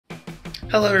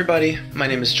Hello everybody, my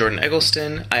name is Jordan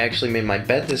Eggleston. I actually made my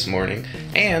bed this morning,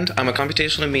 and I'm a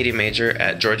computational media major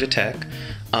at Georgia Tech,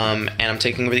 and I'm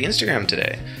taking over the Instagram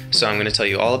today. So I'm going to tell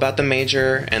you all about the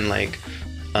major and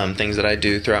things that I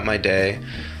do throughout my day.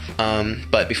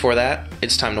 But before that,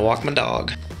 it's time to walk my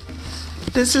dog.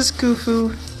 This is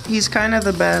Khufu. He's kind of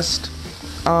the best.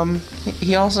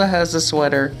 He also has a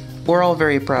sweater. We're all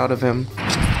very proud of him.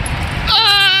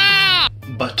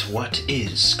 But what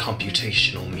is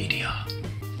computational media?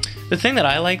 The thing that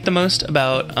I like the most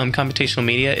about computational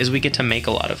media is we get to make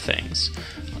a lot of things.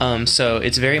 So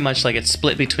it's very much like it's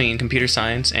split between computer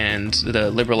science and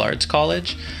the liberal arts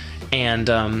college.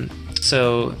 And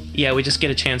so, yeah, we just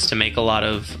get a chance to make a lot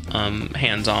of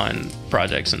hands-on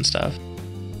projects and stuff.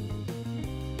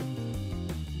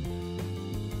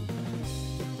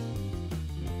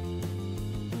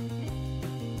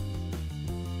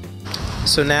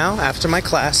 So now, after my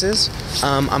classes,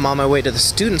 I'm on my way to the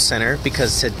Student Center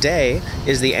because today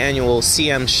is the annual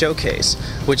CM Showcase,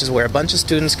 which is where a bunch of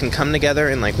students can come together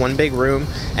in one big room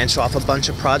and show off a bunch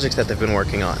of projects that they've been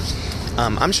working on.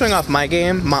 I'm showing off my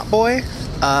game, Mop Boy,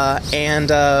 and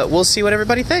we'll see what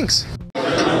everybody thinks.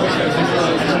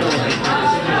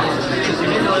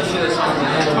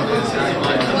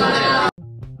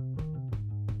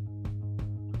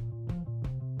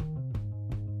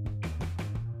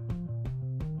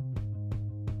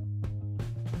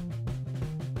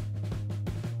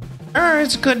 Alright,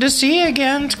 it's good to see you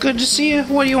again. It's good to see you.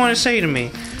 What do you want to say to me?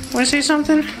 Want to say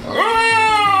something?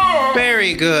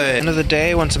 Very good. End of the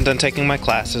day, once I'm done taking my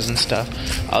classes and stuff,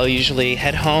 I'll usually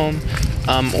head home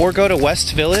or go to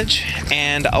West Village,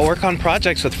 and I'll work on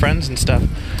projects with friends and stuff,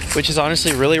 which is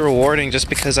honestly really rewarding just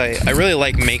because I really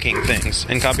like making things,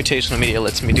 and computational media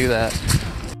lets me do that.